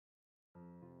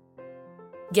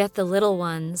Get the little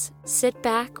ones, sit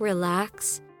back,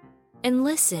 relax, and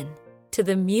listen to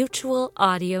the Mutual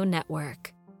Audio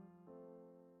Network.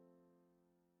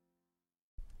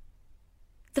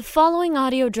 The following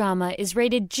audio drama is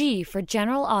rated G for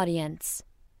general audience.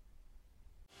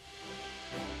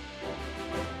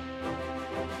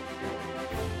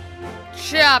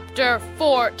 Chapter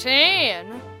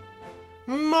 14.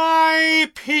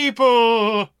 My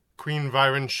people! Queen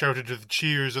Viren shouted to the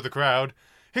cheers of the crowd.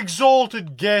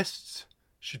 Exalted guests!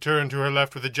 She turned to her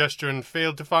left with a gesture and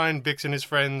failed to find Bix and his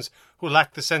friends, who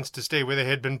lacked the sense to stay where they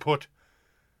had been put.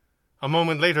 A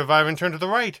moment later, Viren turned to the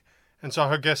right and saw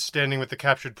her guests standing with the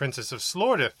captured Princess of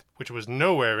Slordeth, which was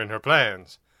nowhere in her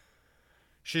plans.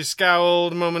 She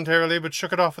scowled momentarily, but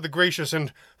shook it off with a gracious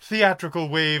and theatrical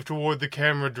wave toward the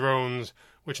camera drones,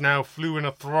 which now flew in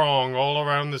a throng all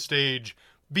around the stage,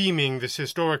 beaming this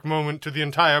historic moment to the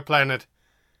entire planet.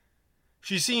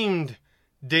 She seemed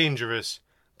dangerous,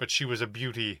 but she was a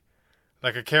beauty,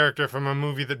 like a character from a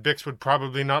movie that Bix would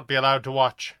probably not be allowed to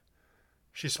watch.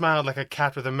 She smiled like a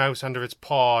cat with a mouse under its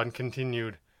paw and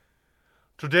continued,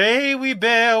 "Today we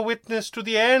bear witness to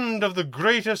the end of the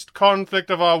greatest conflict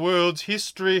of our world's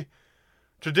history.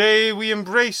 Today we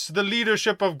embrace the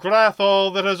leadership of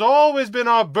Grathol that has always been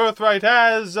our birthright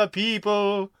as a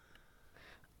people."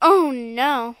 "Oh,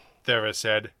 no," Thera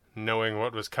said, knowing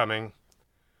what was coming.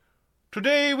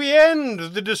 "Today we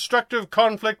end the destructive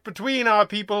conflict between our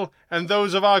people and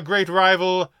those of our great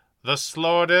rival, the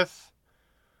Slordeth.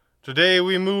 Today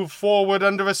we move forward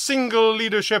under a single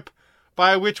leadership,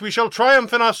 by which we shall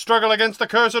triumph in our struggle against the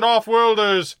cursed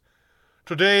off-worlders.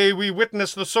 Today we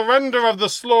witness the surrender of the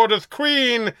Slordeth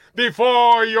Queen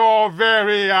before your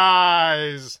very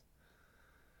eyes."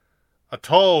 A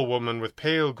tall woman with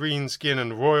pale green skin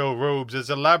and royal robes as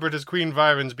elaborate as Queen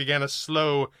Viren's began a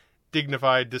slow,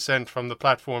 dignified descent from the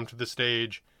platform to the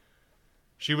stage.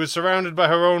 She was surrounded by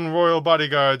her own royal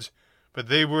bodyguards, but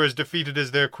they were as defeated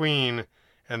as their queen,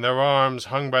 and their arms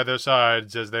hung by their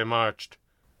sides as they marched.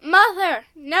 "Mother,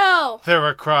 no!"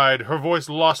 Thera cried, her voice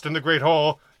lost in the great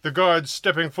hall, the guards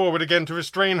stepping forward again to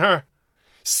restrain her.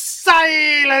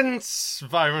 "Silence!"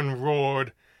 Viren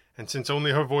roared, and since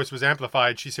only her voice was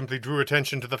amplified, she simply drew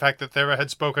attention to the fact that Thera had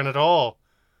spoken at all.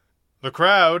 The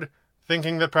crowd,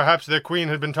 thinking that perhaps their queen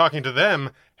had been talking to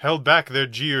them, held back their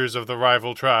jeers of the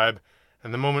rival tribe,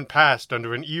 and the moment passed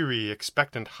under an eerie,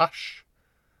 expectant hush.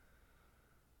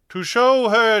 To show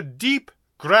her deep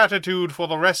gratitude for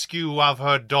the rescue of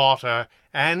her daughter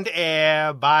and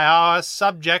heir by our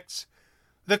subjects,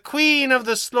 the Queen of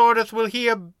the Slordeth will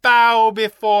here bow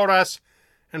before us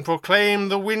and proclaim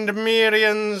the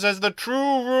Windmerians as the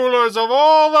true rulers of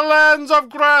all the lands of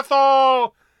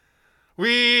Grathol.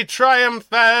 We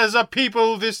triumph as a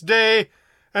people this day,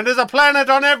 and as a planet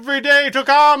on every day to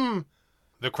come."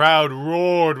 The crowd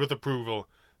roared with approval.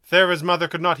 Thera's mother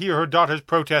could not hear her daughter's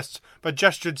protests, but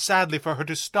gestured sadly for her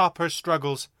to stop her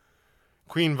struggles.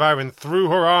 Queen Viren threw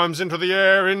her arms into the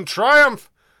air in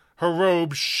triumph, her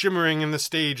robe shimmering in the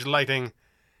stage lighting.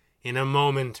 In a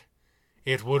moment,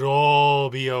 it would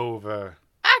all be over.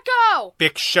 Echo!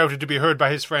 Bix shouted to be heard by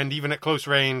his friend even at close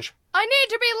range. I need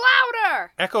to be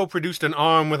louder! Echo produced an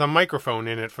arm with a microphone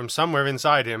in it from somewhere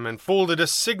inside him and folded a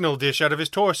signal dish out of his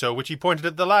torso, which he pointed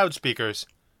at the loudspeakers.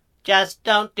 "Just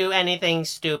don't do anything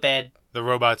stupid," the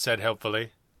robot said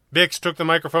helpfully. Bix took the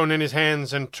microphone in his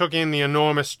hands and took in the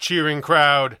enormous cheering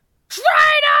crowd.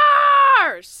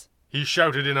 Traitors! He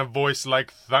shouted in a voice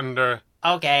like thunder.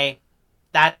 "Okay,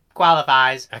 that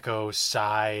qualifies." Echo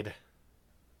sighed.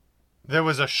 There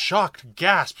was a shocked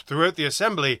gasp throughout the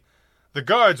assembly. The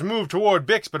guards moved toward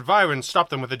Bix, but Viren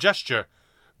stopped them with a gesture.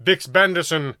 "Bix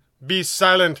Banderson, be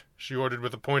silent," she ordered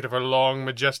with the point of her long,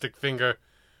 majestic finger.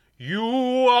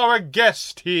 "You are a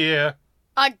guest here."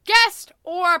 A guest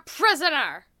or a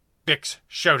prisoner? Bix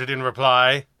shouted in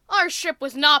reply. Our ship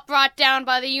was not brought down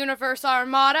by the Universe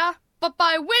Armada, but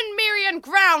by Windmerian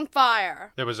ground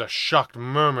fire. There was a shocked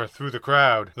murmur through the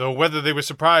crowd, though whether they were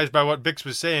surprised by what Bix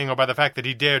was saying or by the fact that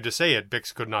he dared to say it,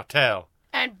 Bix could not tell.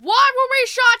 And why were we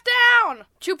shot down?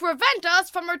 To prevent us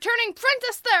from returning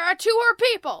Princess Thera to her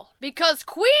people. Because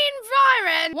Queen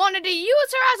Viren wanted to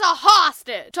use her as a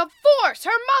hostage to force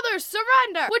her mother's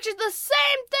surrender, which is the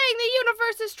same thing the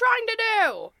universe is trying to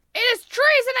do. It is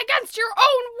treason against your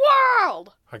own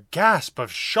world. A gasp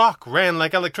of shock ran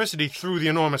like electricity through the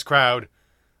enormous crowd.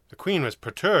 The Queen was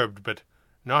perturbed, but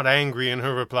not angry in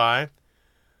her reply.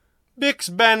 "Bix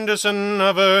Banderson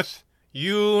of Earth,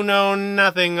 you know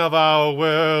nothing of our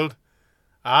world.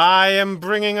 I am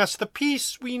bringing us the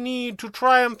peace we need to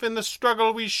triumph in the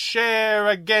struggle we share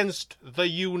against the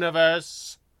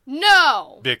universe."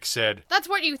 No! Bix said. That's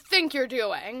what you think you're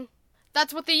doing.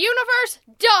 That's what the universe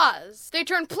does. They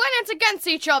turn planets against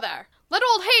each other. Let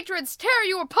old hatreds tear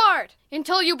you apart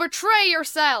until you betray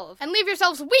yourself and leave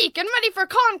yourselves weak and ready for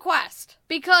conquest.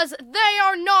 Because they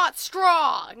are not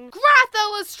strong.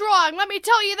 Grathel is strong, let me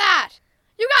tell you that.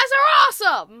 You guys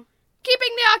are awesome. Keeping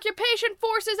the occupation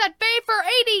forces at bay for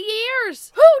 80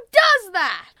 years. Who does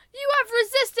that? You have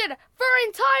resisted for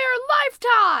entire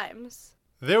lifetimes.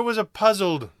 There was a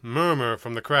puzzled murmur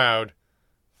from the crowd.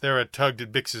 Thera tugged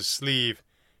at Bix's sleeve.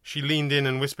 She leaned in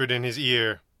and whispered in his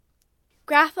ear.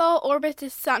 Grathol orbits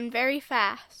his sun very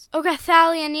fast. A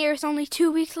Grathalian year is only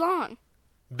 2 weeks long.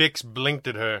 Bix blinked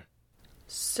at her.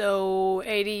 So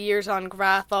 80 years on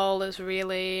Grathol is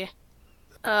really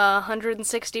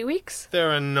 160 weeks?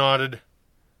 Thera nodded.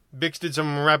 Bix did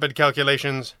some rapid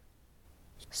calculations.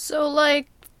 So like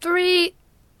three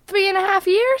and a half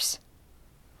years?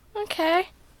 Okay.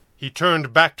 He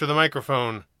turned back to the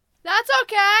microphone. That's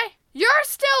okay. You're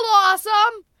still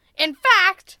awesome. In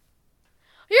fact,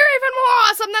 you're even more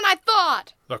awesome than I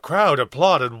thought. The crowd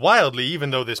applauded wildly,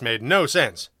 even though this made no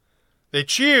sense. They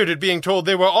cheered at being told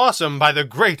they were awesome by the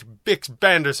great Bix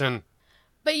Banderson.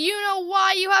 But you know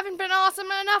why you haven't been awesome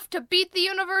enough to beat the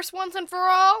universe once and for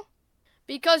all?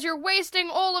 Because you're wasting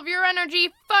all of your energy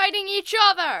fighting each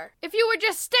other. If you would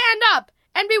just stand up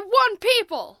and be one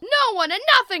people, no one and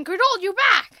nothing could hold you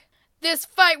back. This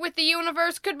fight with the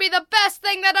universe could be the best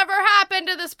thing that ever happened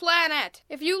to this planet.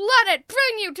 If you let it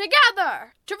bring you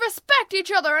together, to respect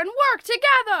each other and work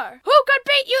together. Who could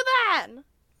beat you then?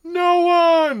 No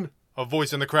one! A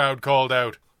voice in the crowd called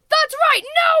out. That's right,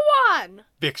 no one!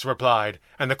 Bix replied,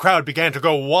 and the crowd began to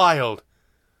go wild.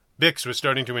 Bix was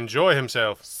starting to enjoy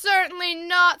himself. Certainly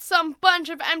not some bunch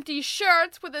of empty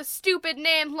shirts with a stupid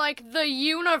name like the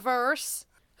Universe.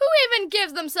 Who even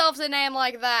gives themselves a name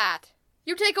like that?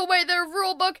 You take away their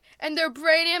rulebook and their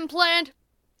brain implant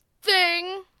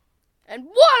thing. And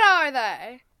what are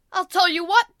they? I'll tell you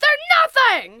what,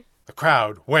 they're nothing! The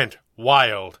crowd went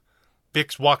wild.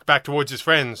 Bix walked back towards his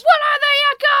friends. What are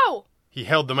they, Echo? He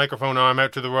held the microphone arm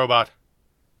out to the robot.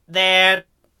 They're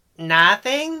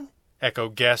nothing? Echo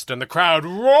guessed, and the crowd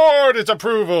roared its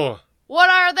approval. What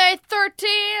are they,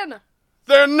 13?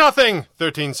 They're nothing,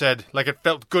 13 said, like it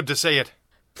felt good to say it.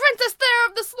 Princess Thera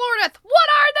of the Slorneth, what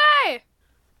are they?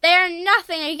 They are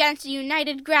nothing against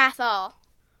United Grathol.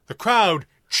 The crowd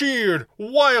cheered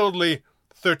wildly.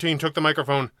 13 took the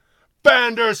microphone.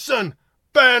 Banderson!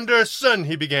 Banderson!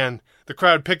 He began. The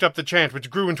crowd picked up the chant, which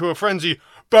grew into a frenzy.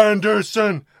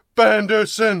 Banderson!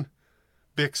 Banderson!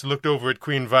 Bix looked over at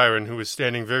Queen Viren, who was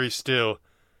standing very still,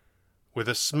 with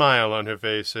a smile on her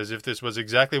face, as if this was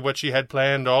exactly what she had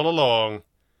planned all along.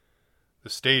 The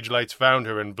stage lights found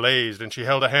her and blazed, and she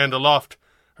held a hand aloft,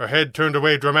 her head turned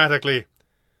away dramatically.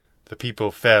 The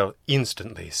people fell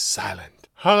instantly silent.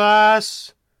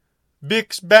 Alas!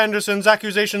 Bix Banderson's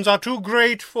accusations are too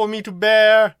great for me to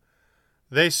bear.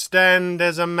 They stand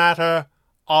as a matter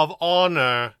of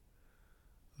honor.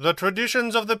 The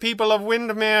traditions of the people of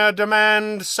Windmere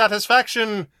demand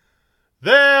satisfaction.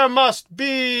 There must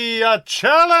be a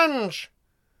challenge!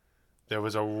 There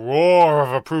was a roar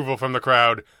of approval from the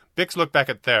crowd. Bix looked back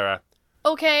at Thera.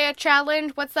 Okay, a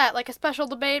challenge? What's that, like a special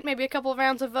debate? Maybe a couple of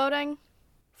rounds of voting?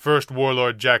 First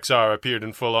Warlord Jaxar appeared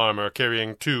in full armor,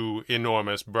 carrying 2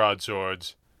 enormous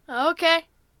broadswords. Okay,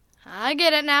 I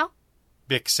get it now.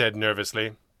 Bix said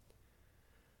nervously.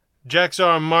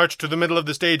 Jaxar marched to the middle of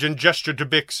the stage and gestured to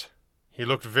Bix. He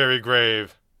looked very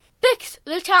grave. Bix,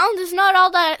 the challenge is not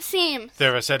all that it seems.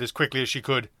 Thera said as quickly as she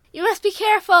could. You must be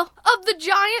careful. Of the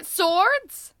giant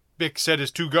swords? Bix said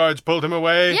as 2 guards pulled him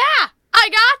away. Yeah, I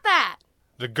got that.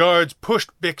 The guards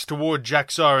pushed Bix toward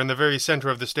Jaxar in the very center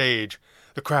of the stage.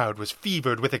 The crowd was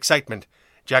fevered with excitement.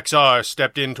 Jaxar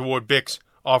stepped in toward Bix,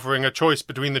 offering a choice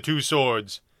between the 2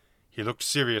 swords. He looked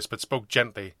serious but spoke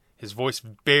gently, his voice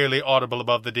barely audible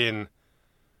above the din.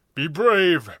 Be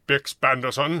brave, Bix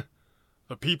Banderson.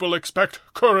 The people expect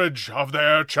courage of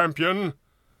their champion.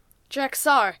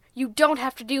 Jaxar, you don't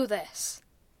have to do this.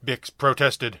 Bix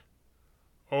protested.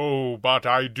 Oh, but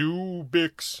I do,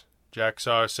 Bix,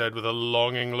 Jaxar said with a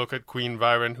longing look at Queen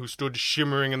Viren, who stood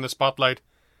shimmering in the spotlight.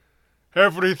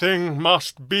 Everything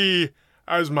must be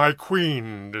as my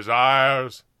queen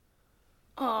desires.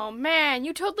 Oh man,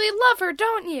 you totally love her,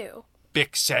 don't you?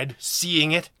 Bix said,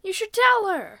 seeing it. You should tell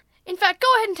her. In fact,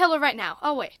 go ahead and tell her right now.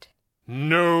 I'll wait.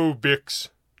 No, Bix,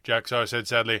 Jaxar said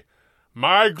sadly.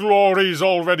 My glories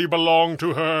already belong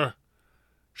to her.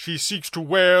 She seeks to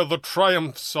wear the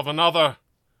triumphs of another.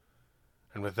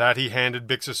 And with that he handed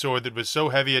Bix a sword that was so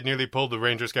heavy it nearly pulled the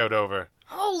Ranger Scout over.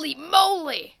 Holy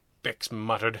moly! Bix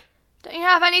muttered. Don't you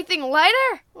have anything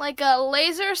lighter? Like a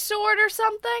laser sword or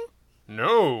something?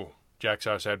 No,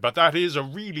 Jaxar said, but that is a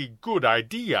really good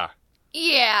idea.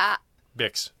 Yeah,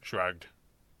 Bix shrugged.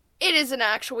 it isn't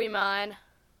actually mine.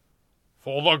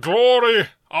 For the glory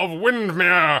of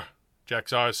Windmere,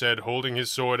 Jaxar said, holding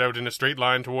his sword out in a straight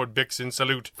line toward Bix in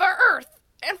salute. For Earth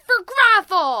and for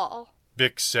Grathol!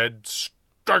 Bix said,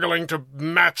 struggling to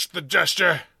match the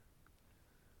gesture.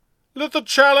 Let the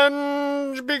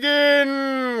challenge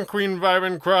begin, Queen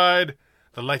Vyren cried.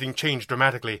 The lighting changed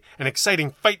dramatically, and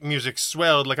exciting fight music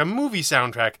swelled like a movie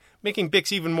soundtrack, making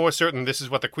Bix even more certain this is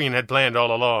what the Queen had planned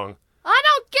all along. I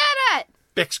don't get it!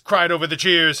 Bix cried over the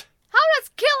cheers. How does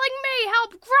killing me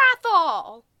help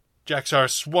Grathol? Jaxar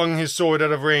swung his sword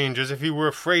out of range as if he were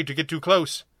afraid to get too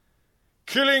close.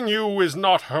 Killing you is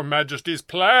not Her Majesty's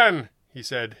plan, he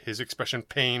said, his expression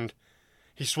pained.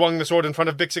 He swung the sword in front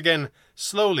of Bix again,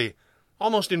 slowly,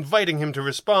 almost inviting him to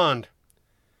respond.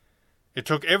 It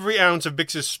took every ounce of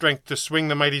Bix's strength to swing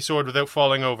the mighty sword without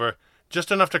falling over,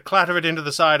 just enough to clatter it into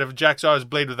the side of Jaxar's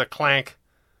blade with a clank.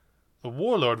 The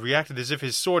warlord reacted as if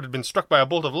his sword had been struck by a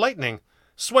bolt of lightning,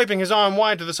 swiping his arm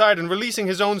wide to the side and releasing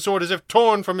his own sword as if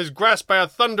torn from his grasp by a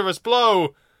thunderous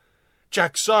blow.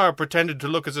 Jaxar pretended to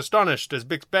look as astonished as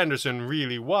Bix Banderson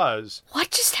really was.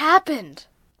 What just happened?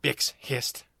 Bix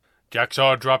hissed.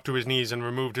 Jaxar dropped to his knees and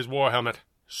removed his war helmet.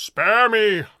 Spare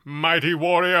me, mighty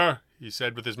warrior, he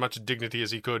said with as much dignity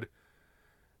as he could.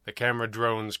 The camera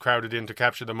drones crowded in to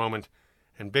capture the moment,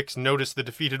 and Bix noticed the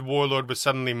defeated warlord was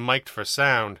suddenly mic'd for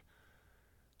sound.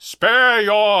 Spare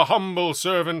your humble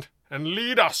servant, and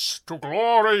lead us to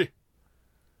glory.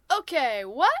 Okay,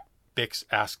 what? Bix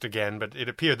asked again, but it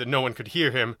appeared that no one could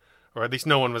hear him, or at least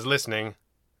no one was listening.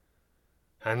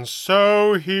 And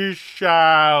so he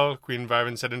shall, Queen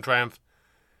Vyren said in triumph.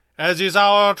 As is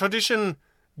our tradition,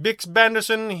 Bix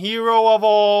Banderson, hero of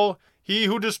all, he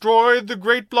who destroyed the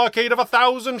great blockade of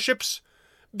 1,000 ships,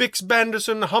 Bix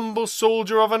Banderson, humble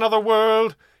soldier of another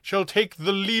world, shall take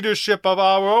the leadership of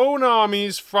our own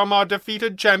armies from our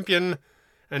defeated champion,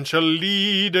 and shall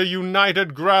lead a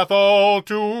united Grathol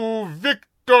to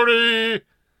victory.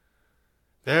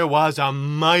 There was a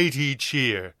mighty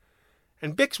cheer,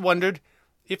 and Bix wondered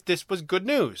if this was good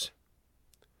news.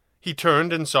 He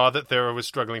turned and saw that Thera was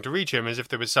struggling to reach him as if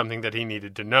there was something that he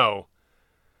needed to know.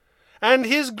 And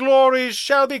his glories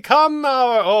shall become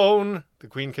our own, the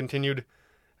Queen continued,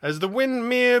 as the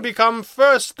Windmere become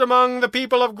first among the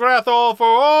people of Grathol for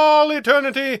all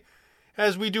eternity,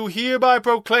 as we do hereby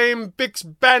proclaim Bix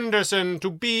Banderson to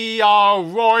be our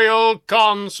royal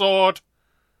consort.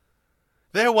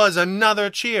 There was another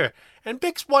cheer, and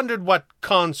Bix wondered what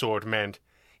consort meant.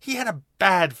 He had a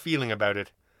bad feeling about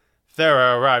it.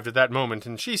 Thera arrived at that moment,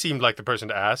 and she seemed like the person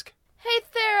to ask. Hey,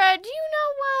 Thera, do you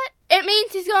know what? It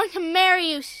means he's going to marry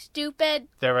you, stupid.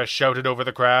 Thera shouted over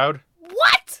the crowd.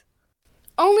 What?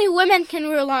 Only women can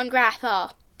rule on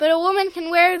Grathol, but a woman can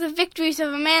wear the victories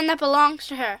of a man that belongs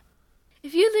to her.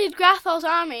 If you lead Grathol's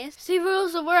armies, he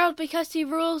rules the world because he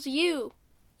rules you.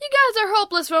 You guys are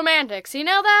hopeless romantics, you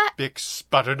know that? Bix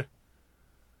sputtered.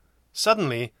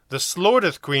 Suddenly, the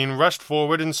Slordeth Queen rushed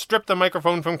forward and stripped the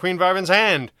microphone from Queen Vyren's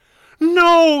hand.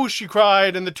 No, she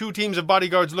cried, and the two teams of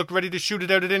bodyguards looked ready to shoot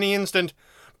it out at any instant.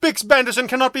 Bix Banderson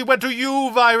cannot be wed to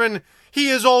you, Vyren. He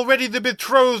is already the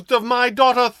betrothed of my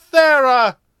daughter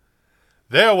Thera.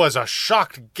 There was a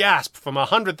shocked gasp from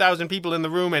 100,000 people in the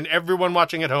room and everyone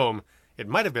watching at home. It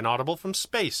might have been audible from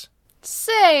space.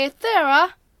 Say,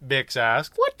 Thera, Bix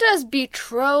asked. what does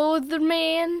betrothed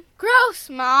mean? Gross,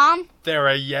 Mom.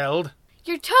 Thera yelled.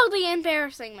 You're totally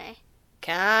embarrassing me.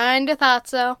 Kinda thought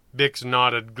so. Bix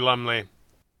nodded glumly.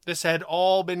 This had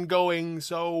all been going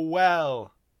so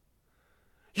well.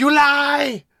 You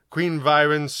lie! Queen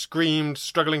Vyren screamed,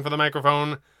 struggling for the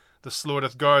microphone. The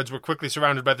Slordeth guards were quickly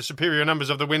surrounded by the superior numbers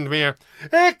of the Windmere.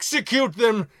 Execute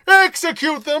them!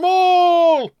 Execute them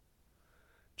all!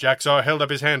 Jaxar held up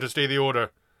his hand to stay the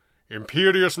order.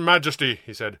 Imperious Majesty,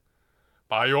 he said,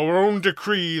 by your own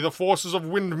decree the forces of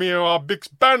Windmere are Bix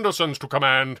Banderson's to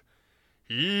command.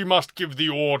 He must give the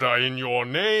order in your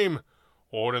name,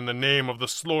 or in the name of the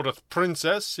Slordeth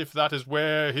Princess, if that is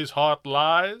where his heart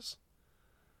lies.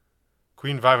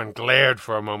 Queen Vyren glared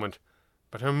for a moment,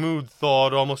 but her mood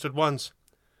thawed almost at once.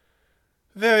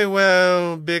 Very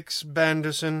well, Bix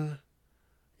Banderson.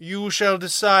 You shall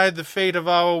decide the fate of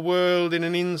our world in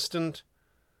an instant.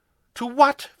 To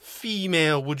what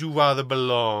female would you rather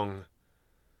belong?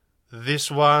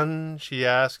 This one, she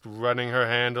asked, running her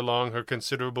hand along her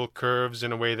considerable curves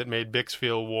in a way that made Bix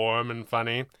feel warm and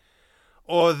funny.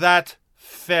 Or that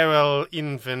feral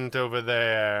infant over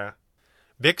there?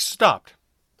 Bix stopped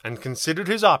and considered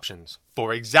his options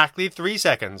for exactly 3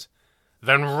 seconds,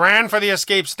 then ran for the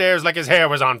escape stairs like his hair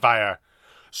was on fire.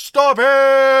 "Stop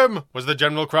him!" was the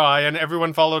general cry, and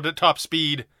everyone followed at top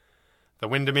speed. The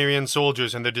Windermerean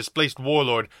soldiers and their displaced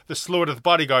warlord, the Slortith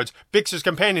bodyguards, Bix's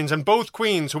companions, and both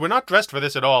queens, who were not dressed for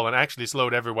this at all and actually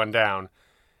slowed everyone down.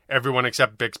 Everyone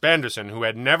except Bix Banderson, who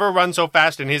had never run so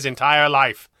fast in his entire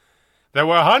life. There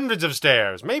were hundreds of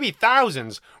stairs, maybe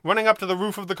thousands, running up to the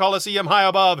roof of the Colosseum high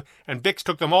above, and Bix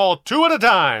took them all 2 at a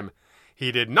time.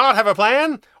 He did not have a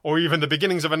plan, or even the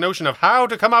beginnings of a notion of how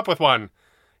to come up with one.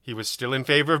 He was still in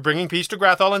favor of bringing peace to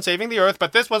Grathol and saving the Earth,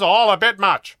 but this was all a bit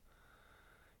much.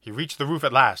 He reached the roof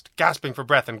at last, gasping for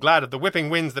breath and glad of the whipping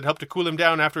winds that helped to cool him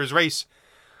down after his race.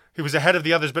 He was ahead of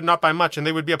the others, but not by much, and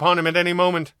they would be upon him at any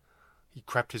moment. He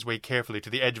crept his way carefully to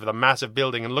the edge of the massive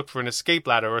building and looked for an escape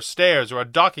ladder or stairs or a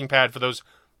docking pad for those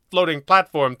floating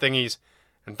platform thingies,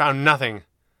 and found nothing.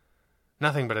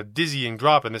 Nothing but a dizzying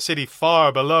drop in the city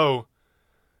far below.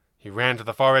 He ran to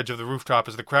the far edge of the rooftop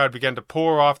as the crowd began to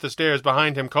pour off the stairs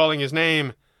behind him, calling his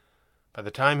name. By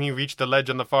the time he reached the ledge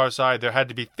on the far side, there had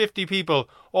to be 50 people,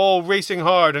 all racing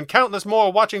hard, and countless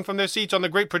more watching from their seats on the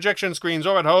great projection screens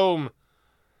or at home.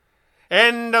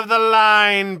 "End of the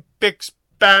line, Bix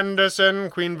Banderson,"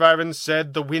 Queen Vyron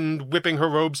said, the wind whipping her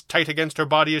robes tight against her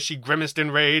body as she grimaced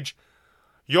in rage.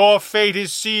 "Your fate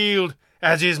is sealed,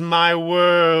 as is my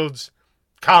world's.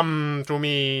 Come to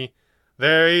me.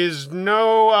 There is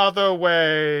no other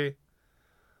way."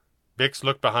 Bix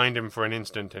looked behind him for an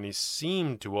instant, and he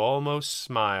seemed to almost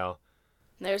smile.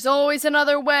 "There's always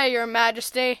another way, Your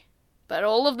Majesty, but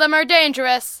all of them are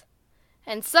dangerous,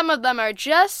 and some of them are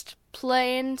just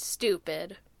plain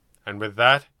stupid." And with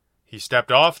that, he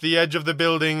stepped off the edge of the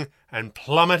building and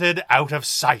plummeted out of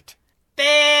sight.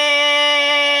 Bix!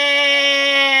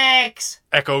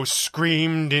 Echo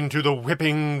screamed into the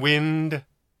whipping wind.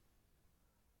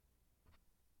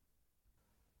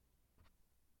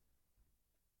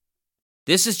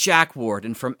 This is Jack Ward,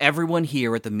 and from everyone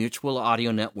here at the Mutual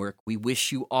Audio Network, we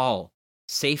wish you all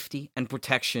safety and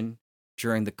protection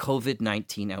during the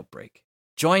COVID-19 outbreak.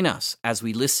 Join us as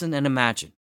we listen and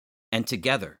imagine, and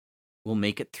together we'll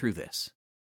make it through this.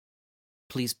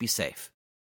 Please be safe.